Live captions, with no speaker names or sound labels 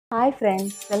Hi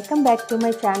friends, welcome back to my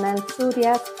channel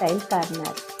Surya style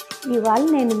corner. ఇవాళ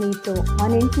నేను మీతో మన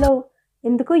ఇంట్లో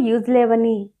ఎందుకు యూజ్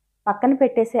లేవని పక్కన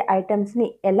పెట్టేసే ఐటమ్స్ని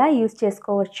ఎలా యూజ్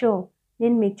చేసుకోవచ్చో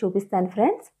నేను మీకు చూపిస్తాను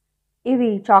ఫ్రెండ్స్.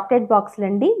 ఇవి చాక్లెట్ బాక్సులు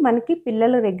అండి. మనకి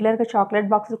పిల్లలు రెగ్యులర్గా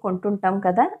చాక్లెట్ బాక్సులు కొంటుంటాం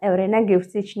కదా, ఎవరైనా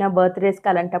గిఫ్ట్స్ ఇచ్చినా బర్త్డేస్కి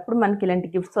అలాంటప్పుడు మనకి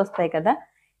ఇలాంటి గిఫ్ట్స్ వస్తాయి కదా.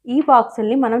 ఈ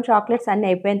బాక్సుల్ని మనం చాక్లెట్స్ అన్నీ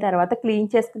అయిపోయిన తర్వాత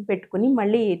క్లీన్ చేసుకుని పెట్టుకుని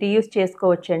మళ్ళీ రీయూజ్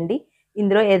చేసుకోవచ్చండి.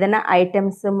 ఇందులో ఏదైనా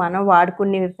ఐటమ్స్ మనం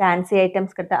వాడుకునే ఫ్యాన్సీ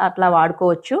ఐటమ్స్ గట్రా అట్లా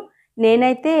వాడుకోవచ్చు.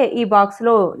 నేనైతే ఈ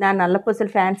బాక్స్లో నా నల్లపూసలు,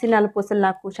 ఫ్యాన్సీ నల్లపూసలు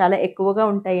నాకు చాలా ఎక్కువగా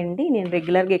ఉంటాయండి. నేను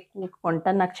రెగ్యులర్గా ఎక్కువ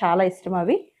కొంటాను, నాకు చాలా ఇష్టం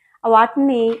అవి.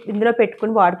 వాటిని ఇందులో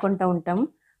పెట్టుకుని వాడుకుంటూ ఉంటాము.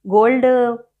 గోల్డ్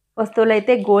వస్తువులు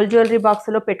అయితే గోల్డ్ జ్యువెలరీ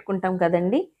బాక్సులో పెట్టుకుంటాం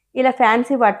కదండి. ఇలా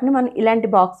ఫ్యాన్సీ వాటిని మనం ఇలాంటి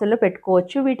బాక్సుల్లో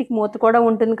పెట్టుకోవచ్చు. వీటికి మూత కూడా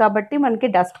ఉంటుంది కాబట్టి మనకి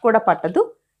డస్ట్ కూడా పట్టదు.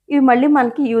 ఇవి మళ్ళీ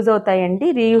మనకి యూజ్ అవుతాయండి,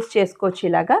 రీయూజ్ చేసుకోవచ్చు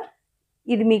ఇలాగా.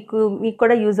 ఇది మీకు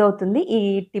కూడా యూజ్ అవుతుంది ఈ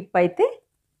టిప్ అయితే.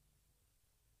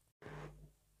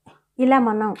 ఇలా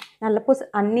మనం నల్లపూస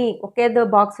అన్నీ ఒకే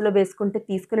బాక్స్లో వేసుకుంటే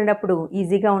తీసుకునేటప్పుడు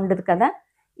ఈజీగా ఉండదు కదా.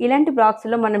 ఇలాంటి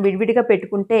బాక్స్లో మనం విడివిడిగా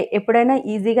పెట్టుకుంటే ఎప్పుడైనా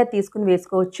ఈజీగా తీసుకుని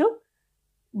వేసుకోవచ్చు.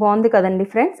 బాగుంది కదండి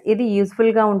ఫ్రెండ్స్, ఇది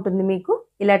యూజ్ఫుల్గా ఉంటుంది మీకు.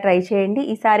 ఇలా ట్రై చేయండి.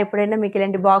 ఈసారి ఎప్పుడైనా మీకు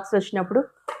ఇలాంటి బాక్స్ వచ్చినప్పుడు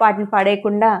వాటిని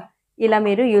పడేయకుండా ఇలా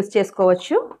మీరు యూజ్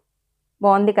చేసుకోవచ్చు.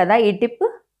 బాగుంది కదా ఈ టిప్.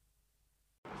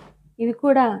 ఇవి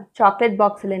కూడా చాక్లెట్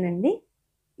బాక్సులేనండి.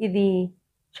 ఇది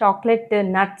చాక్లెట్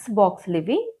నట్స్ బాక్సులు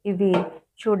ఇవి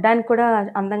చూడ్డానికి కూడా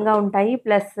అందంగా ఉంటాయి,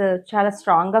 ప్లస్ చాలా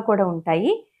స్ట్రాంగ్గా కూడా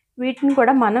ఉంటాయి. వీటిని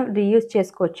కూడా మనం రీయూజ్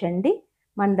చేసుకోవచ్చండి.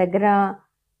 మన దగ్గర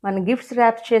మన గిఫ్ట్స్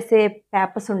ర్యాప్ చేసే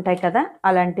పేపర్స్ ఉంటాయి కదా,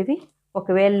 అలాంటివి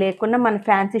ఒకవేళ లేకున్నా మన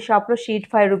ఫ్యాన్సీ షాప్లో షీట్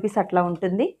 5 రూపీస్ అట్లా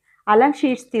ఉంటుంది. అలాంటి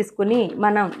షీట్స్ తీసుకుని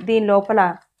మనం దీని లోపల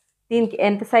దీనికి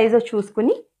ఎంత సైజో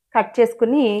చూసుకుని కట్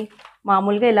చేసుకుని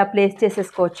మామూలుగా ఇలా ప్లేస్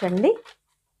చేసేసుకోవచ్చండి.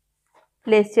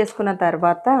 ప్లేస్ చేసుకున్న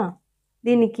తర్వాత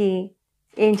దీనికి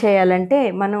ఏం చేయాలంటే,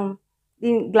 మనం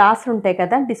దీని గ్లాసులు ఉంటాయి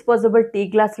కదా, డిస్పోజబుల్ టీ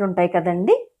గ్లాసులు ఉంటాయి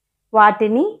కదండి,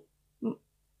 వాటిని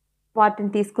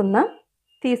తీసుకుందాం.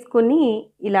 తీసుకుని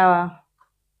ఇలా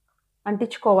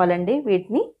అంటించుకోవాలండి.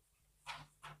 వీటిని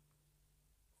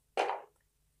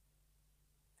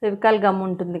ఫెవికాల్ గమ్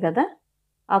ఉంటుంది కదా,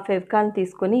 ఆ ఫెవికాల్ని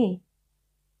తీసుకొని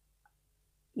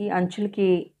ఈ అంచులకి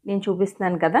నేను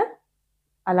చూపిస్తున్నాను కదా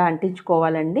అలా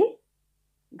అంటించుకోవాలండి.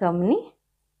 గమ్ని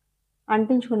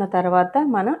అంటించుకున్న తర్వాత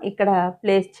మనం ఇక్కడ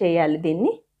ప్లేస్ చేయాలి.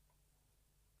 దీన్ని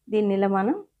ఇలా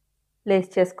మనం ప్లేస్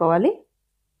చేసుకోవాలి.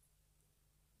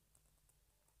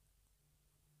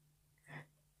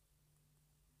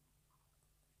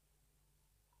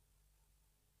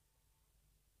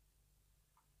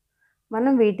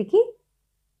 మనం వీటికి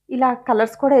ఇలా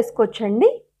కలర్స్ కూడా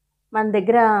వేసుకోవచ్చండి. మన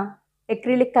దగ్గర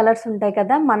ఎక్రిలిక్ కలర్స్ ఉంటాయి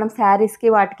కదా, మనం శారీస్కి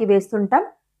వాటికి వేస్తుంటాం.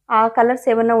 ఆ కలర్స్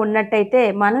ఏమైనా ఉన్నట్టయితే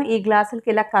మనం ఈ గ్లాసులకి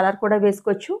ఇలా కలర్ కూడా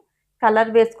వేసుకోవచ్చు.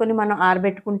 కలర్ వేసుకొని మనం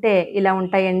ఆరబెట్టుకుంటే ఇలా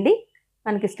ఉంటాయండి.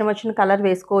 మనకి ఇష్టం వచ్చిన కలర్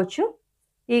వేసుకోవచ్చు.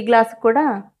 ఈ గ్లాస్ కూడా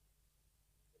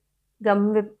గమ్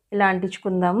ఇలా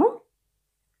అంటించుకుందాము.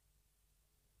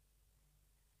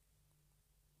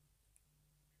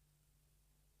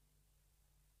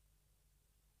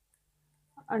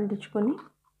 అంటించుకొని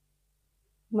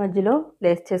మధ్యలో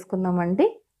ప్లేస్ చేసుకుందామండి.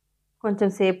 కొంచెం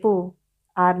సేపు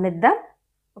ఆరనిద్దాం.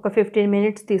 ఒక 15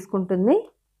 మినిట్స్ తీసుకుంటుంది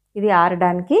ఇది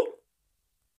ఆరడానికి.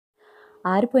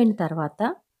 ఆరిపోయిన తర్వాత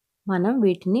మనం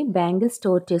వీటిని బ్యాంగిల్స్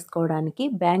స్టోర్ చేసుకోవడానికి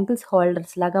బ్యాంగిల్స్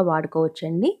హోల్డర్స్ లాగా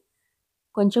వాడుకోవచ్చండి.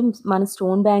 కొంచెం మన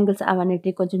స్టోన్ బ్యాంగిల్స్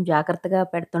అవన్నిటిని కొంచెం జాగ్రత్తగా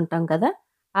పెడుతుంటాం కదా,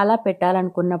 అలా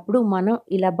పెట్టాలనుకున్నప్పుడు మనం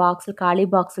ఇలా బాక్సులు, ఖాళీ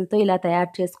బాక్సులతో ఇలా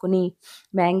తయారు చేసుకుని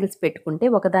బ్యాంగిల్స్ పెట్టుకుంటే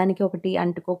ఒకదానికి ఒకటి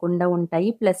అంటుకోకుండా ఉంటాయి,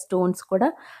 ప్లస్ స్టోన్స్ కూడా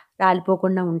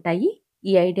రాలిపోకుండా ఉంటాయి.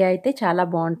 ఈ ఐడియా అయితే చాలా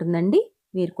బాగుంటుందండి,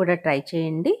 మీరు కూడా ట్రై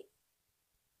చేయండి.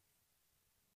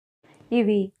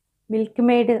 ఇవి మిల్క్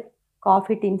మేడ్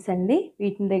కాఫీ టిన్స్ అండి.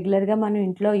 వీటిని రెగ్యులర్గా మనం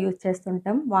ఇంట్లో యూజ్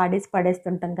చేస్తుంటాం, వాడేసి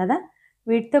పడేస్తుంటాం కదా.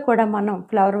 వీటితో కూడా మనం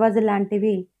ఫ్లవర్ వాజ్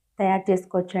లాంటివి తయారు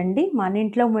చేసుకోవచ్చండి. మన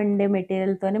ఇంట్లో ఉండే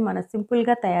మెటీరియల్తోనే మనం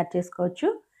సింపుల్గా తయారు చేసుకోవచ్చు.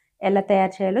 ఎలా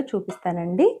తయారు చేయాలో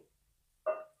చూపిస్తానండి.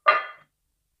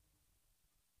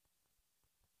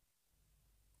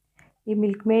 ఈ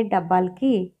మిల్క్ మేడ్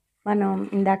డబ్బాలకి మనం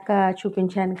ఇందాక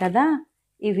చూపించాను కదా,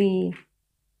 ఇవి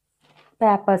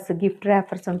పేపర్స్, గిఫ్ట్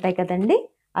ర్యాపర్స్ ఉంటాయి కదండి,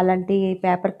 అలాంటి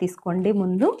పేపర్ తీసుకోండి.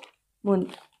 ముందు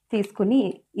తీసుకుని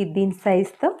దీని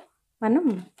సైజ్తో మనం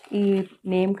ఈ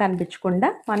నేమ్ కనిపించకుండా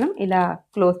మనం ఇలా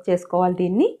క్లోజ్ చేసుకోవాలి.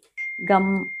 దీన్ని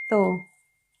గమ్తో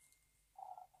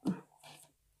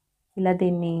ఇలా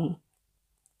దీన్ని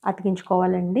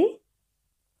అతికించుకోవాలండి.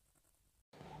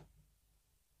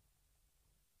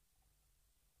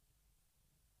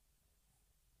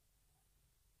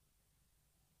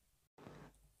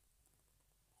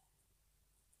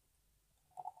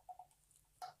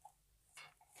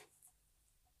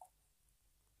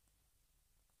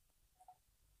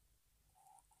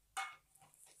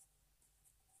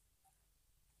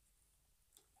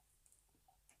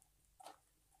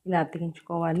 ఇలా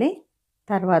అతికించుకోవాలి.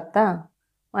 తర్వాత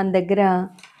మన దగ్గర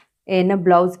ఏమైనా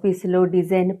బ్లౌజ్ పీసులు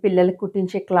డిజైన్ పిల్లలకు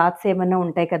కుట్టించే క్లాత్స్ ఏమైనా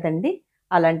ఉంటాయి కదండి,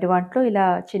 అలాంటి వాటిలో ఇలా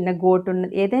చిన్న గోటు ఉన్న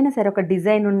ఏదైనా సరే ఒక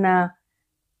డిజైన్ ఉన్న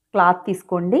క్లాత్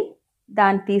తీసుకోండి.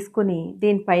 దాన్ని తీసుకుని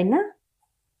దీనిపైన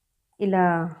ఇలా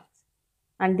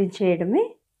అంటించేయడమే.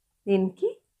 దీనికి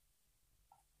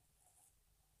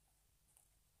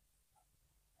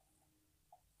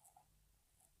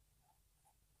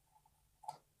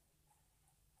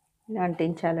ఇలా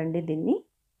అంటించాలండి. దీన్ని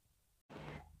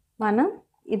మనం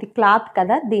ఇది క్లాత్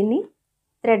కదా, దీన్ని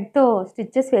థ్రెడ్తో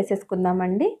స్టిచ్చెస్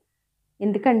వేసేసుకుందామండి.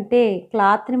 ఎందుకంటే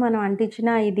క్లాత్ని మనం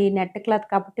అంటించినా ఇది నెట్ క్లాత్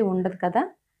కాబట్టి ఉండదు కదా,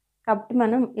 కాబట్టి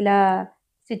మనం ఇలా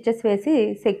స్టిచ్చెస్ వేసి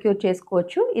సెక్యూర్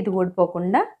చేసుకోవచ్చు. ఇది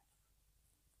ఊడిపోకుండా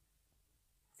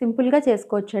సింపుల్గా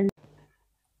చేసుకోవచ్చండి.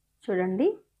 చూడండి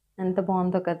ఎంత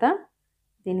బాగుందో కదా.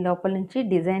 దీని లోపల నుంచి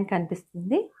డిజైన్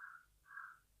కనిపిస్తుంది.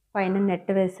 పైన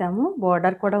నెట్ వేసాము,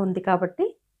 బోర్డర్ కూడా ఉంది కాబట్టి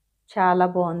చాలా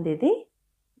బాగుంది ఇది.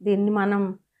 దీన్ని మనం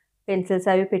పెన్సిల్స్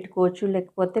అవి పెట్టుకోవచ్చు,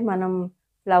 లేకపోతే మనం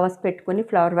ఫ్లవర్స్ పెట్టుకొని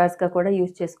ఫ్లవర్ వాజ్గా కూడా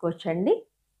యూజ్ చేసుకోవచ్చు అండి.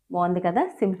 బాగుంది కదా,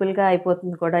 సింపుల్గా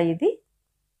అయిపోతుంది కూడా ఇది.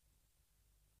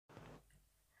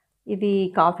 ఇది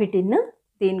కాఫీ టిన్,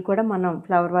 దీన్ని కూడా మనం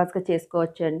ఫ్లవర్ వాజ్గా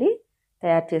చేసుకోవచ్చు అండి,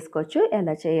 తయారు చేసుకోవచ్చు.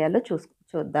 ఎలా చేయాలో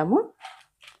చూద్దాము.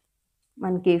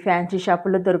 మనకి ఫ్యాన్సీ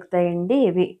షాపుల్లో దొరుకుతాయండి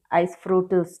ఇవి ఐస్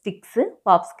ఫ్రూట్ స్టిక్స్,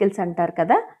 పాప్స్కిల్స్ అంటారు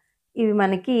కదా. ఇవి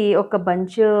మనకి ఒక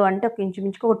బంచ్ అంటే ఒక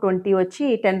ఇంచుమించుకు ఒక 20 వచ్చి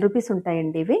 10 రూపీస్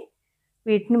ఉంటాయండి ఇవి.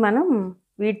 వీటిని మనం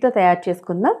వీటితో తయారు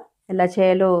చేసుకుందాం. ఎలా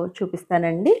చేయాలో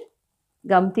చూపిస్తానండి.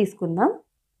 గమ్ తీసుకుందాం.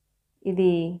 ఇది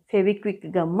ఫెవిక్విక్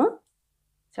గమ్,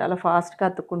 చాలా ఫాస్ట్గా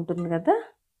అతుక్కుంటుంది కదా.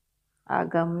 ఆ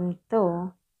గమ్తో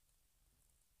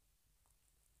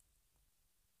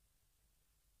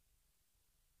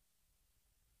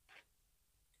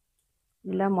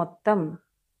ఇలా మొత్తం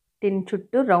టిన్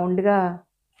చుట్టూ రౌండ్గా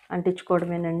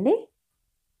అంటించుకోవడమేనండి.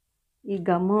 ఈ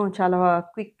గమ్ము చాలా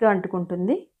క్విక్గా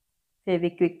అంటుకుంటుంది,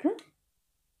 ఫెవిక్విక్.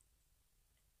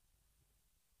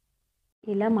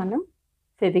 ఇలా మనం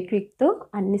ఫెవిక్విక్తో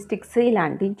అన్ని స్టిక్స్ ఇలా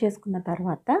అంటించేసుకున్న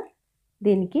తర్వాత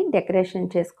దీనికి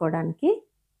డెకరేషన్ చేసుకోవడానికి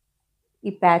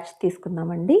ఈ ప్యాచ్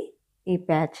తీసుకుందామండి. ఈ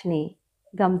ప్యాచ్ని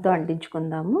గమ్తో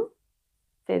అంటించుకుందాము.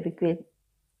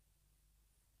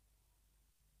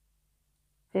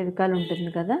 ఫెవికాల్ ఉంటుంది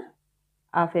కదా,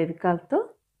 ఆ ఫెవికాల్తో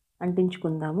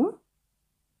అంటించుకుందాము.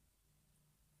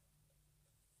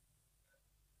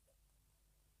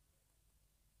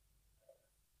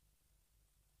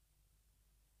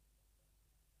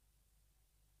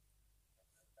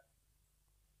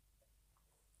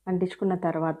 అంటించుకున్న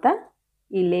తర్వాత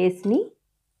ఈ లేస్ని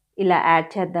ఇలా యాడ్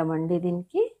చేద్దామండి.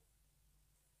 దీనికి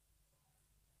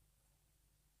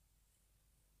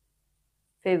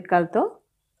ఫెవికాల్తో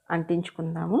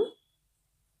అంటించుకుందాము.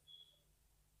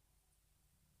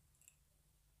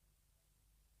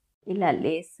 ఇలా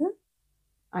లేస్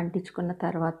అంటించుకున్న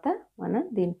తర్వాత మనం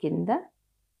దీని కింద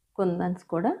కుందన్స్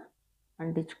కూడా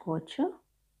అంటించుకోవచ్చు.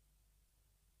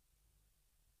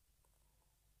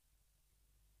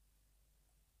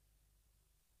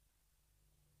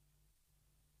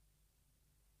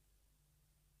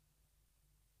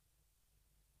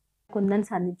 కుందన్స్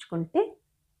అందించుకుంటే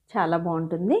చాలా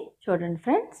బాగుంటుంది. చూడండి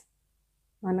ఫ్రెండ్స్,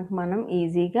 మనం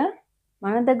ఈజీగా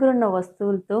మన దగ్గర ఉన్న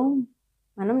వస్తువులతో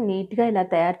మనం నీట్గా ఇలా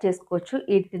తయారు చేసుకోవచ్చు.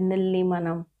 ఈ టిన్నుల్ని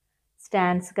మనం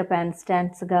స్టాండ్స్గా, పెన్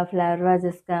స్టాండ్స్గా, ఫ్లవర్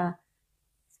వాజెస్గా,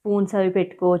 స్పూన్స్ అవి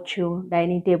పెట్టుకోవచ్చు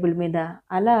డైనింగ్ టేబుల్ మీద,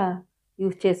 అలా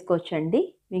యూజ్ చేసుకోవచ్చు అండి.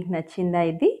 మీకు నచ్చిందా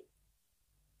ఇది?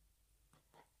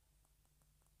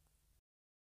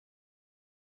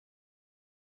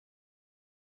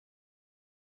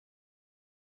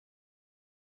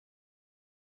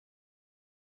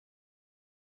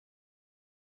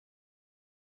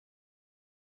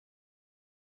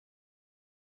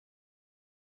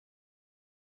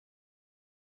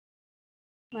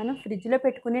 మనం ఫ్రిడ్జ్లో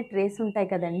పెట్టుకునే ట్రేస్ ఉంటాయి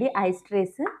కదండి, ఐస్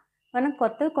ట్రేస్. మనం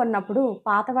కొత్తవి కొన్నప్పుడు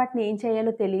పాత వాటిని ఏం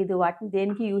చేయాలో తెలియదు, వాటిని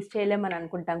దేనికి యూజ్ చేయలేమని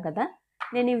అనుకుంటాం కదా.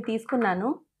 నేను ఇవి తీసుకున్నాను,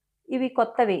 ఇవి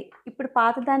కొత్తవి. ఇప్పుడు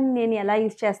పాతదాన్ని నేను ఎలా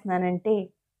యూజ్ చేస్తున్నానంటే,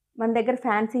 మన దగ్గర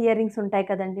ఫ్యాన్సీ ఇయర్ రింగ్స్ ఉంటాయి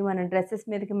కదండి, మన డ్రెస్సెస్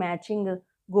మీదకి మ్యాచింగ్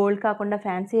గోల్డ్ కాకుండా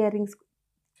ఫ్యాన్సీ ఇయర్ రింగ్స్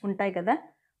ఉంటాయి కదా,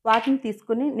 వాటిని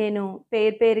తీసుకుని నేను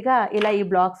పేరుగా ఇలా ఈ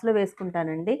బ్లాక్స్లో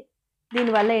వేసుకుంటానండి.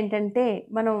 దీనివల్ల ఏంటంటే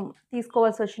మనం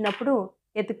తీసుకోవాల్సి వచ్చినప్పుడు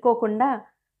ఎత్తుక్కోకుండా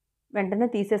వెంటనే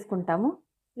తీసేసుకుంటాము.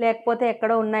 లేకపోతే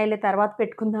ఎక్కడో ఉన్నాయిలే తర్వాత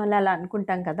పెట్టుకుందాంలే అలా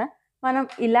అనుకుంటాం కదా. మనం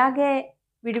ఇలాగే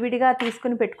విడివిడిగా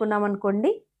తీసుకుని పెట్టుకున్నాం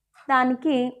అనుకోండి,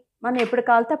 దానికి మనం ఎప్పుడు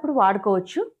కావాలితే అప్పుడు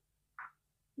వాడుకోవచ్చు.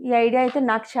 ఈ ఐడియా అయితే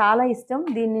నాకు చాలా ఇష్టం.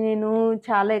 దీన్ని నేను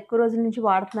చాలా ఎక్కువ రోజుల నుంచి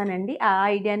వాడుతున్నానండి. ఆ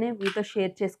ఐడియానే మీతో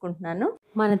షేర్ చేసుకుంటున్నాను.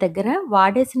 మన దగ్గర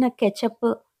వాడేసిన కెచప్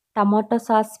టమాటో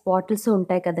సాస్ బాటిల్స్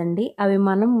ఉంటాయి కదండీ! అవి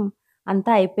మనం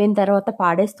అంతా అయిపోయిన తర్వాత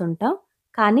పాడేస్తుంటాం.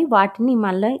 కానీ వాటిని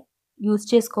మళ్ళా యూజ్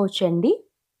చేసుకోవచ్చండి.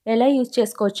 ఎలా యూజ్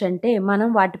చేసుకోవచ్చంటే, మనం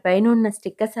వాటి పైన ఉన్న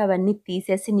స్టిక్కర్స్ అవన్నీ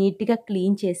తీసేసి నీట్‌గా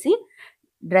క్లీన్ చేసి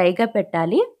డ్రైగా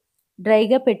పెట్టాలి.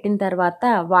 డ్రైగా పెట్టిన తర్వాత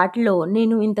వాటిలో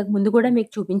నేను ఇంతకు ముందు కూడా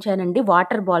మీకు చూపించానండి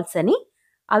వాటర్ బాల్స్ అని.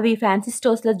 అవి ఫ్యాన్సీ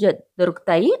స్టోర్స్‌లో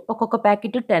దొరుకుతాయి. ఒక్కొక్క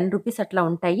ప్యాకెట్ రూ. 10 అట్లా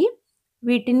ఉంటాయి.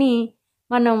 వీటిని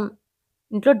మనం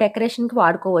ఇంట్లో డెకరేషన్‌కి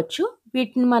వాడుకోవచ్చు.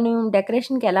 వీటిని మనం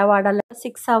డెకరేషన్‌కి ఎలా వాడాలో 6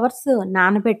 అవర్స్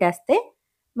నానబెట్టేస్తే,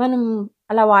 మనం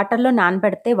అలా వాటర్‌లో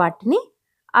నానబెడితే వాటిని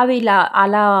అవి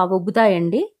అలా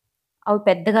ఉబ్బుతాయండి. అవి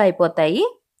పెద్దగా అయిపోతాయి.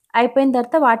 అయిపోయిన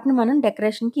తర్వాత వాటిని మనం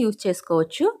డెకరేషన్‌కి యూజ్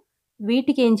చేసుకోవచ్చు.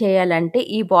 వీటికేం చేయాలంటే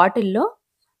ఈ బాటిల్‌లో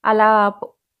అలా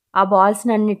ఆ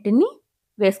బాల్స్‌నన్నిటిని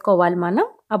వేసుకోవాలి మనం.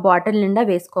 ఆ బాటిల్ నిండా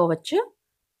వేసుకోవచ్చు.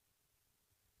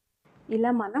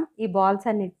 ఇలా మనం ఈ బాల్స్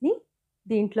అన్నిటిని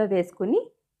దీంట్లో వేసుకొని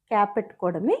క్యాప్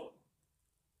పెట్టుకోవడమే.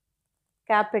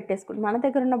 క్యాప్ పెట్టేసుకొని మన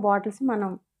దగ్గర ఉన్న బాటిల్స్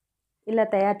మనం ఇలా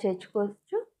తయారు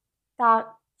చేసుకోవచ్చు. తా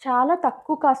చాలా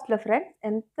తక్కువ కాస్ట్‌లో ఫ్రెండ్స్.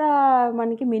 ఎంత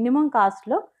మనకి మినిమమ్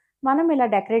కాస్ట్‌లో మనం ఇలా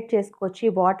డెకరేట్ చేసుకోవచ్చు.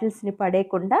 ఈ బాటిల్స్‌ని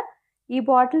పడేయకుండా. ఈ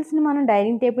బాటిల్స్‌ని మనం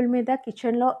డైనింగ్ టేబుల్ మీద,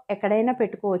 కిచెన్‌లో ఎక్కడైనా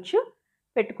పెట్టుకోవచ్చు.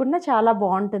 పెట్టుకున్నా చాలా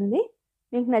బావుంటుంది.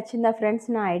 మీకు నచ్చిందా ఫ్రెండ్స్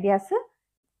నా ఐడియాస్?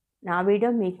 నా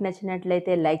వీడియో మీకు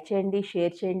నచ్చినట్లయితే లైక్ చేయండి,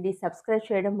 షేర్ చేయండి, సబ్స్క్రైబ్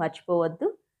చేయడం మర్చిపోవద్దు.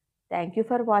 Thank you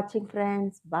for watching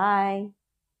friends. Bye.